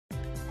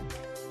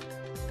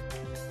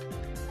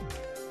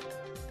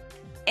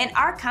In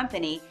our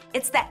company,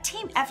 it's that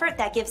team effort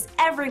that gives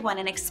everyone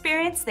an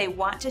experience they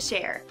want to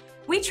share.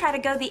 We try to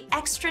go the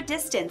extra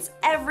distance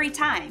every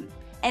time.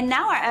 And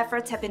now our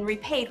efforts have been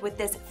repaid with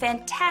this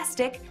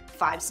fantastic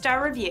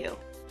 5-star review.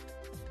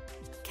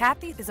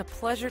 Kathy is a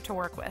pleasure to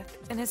work with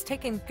and has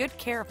taken good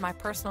care of my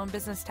personal and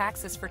business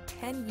taxes for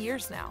 10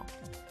 years now.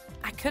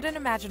 I couldn't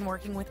imagine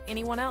working with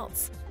anyone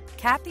else.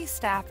 Kathy's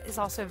staff is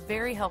also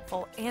very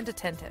helpful and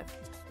attentive.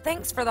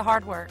 Thanks for the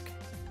hard work.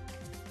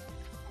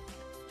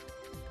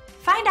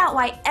 Find out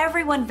why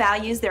everyone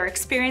values their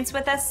experience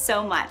with us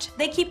so much.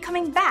 They keep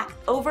coming back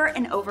over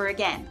and over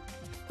again.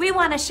 We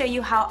want to show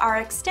you how our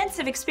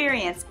extensive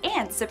experience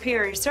and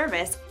superior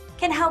service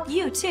can help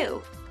you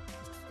too.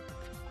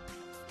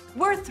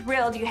 We're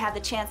thrilled you had the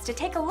chance to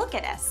take a look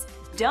at us.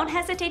 Don't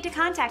hesitate to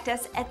contact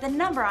us at the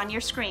number on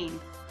your screen.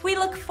 We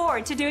look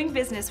forward to doing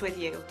business with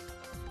you.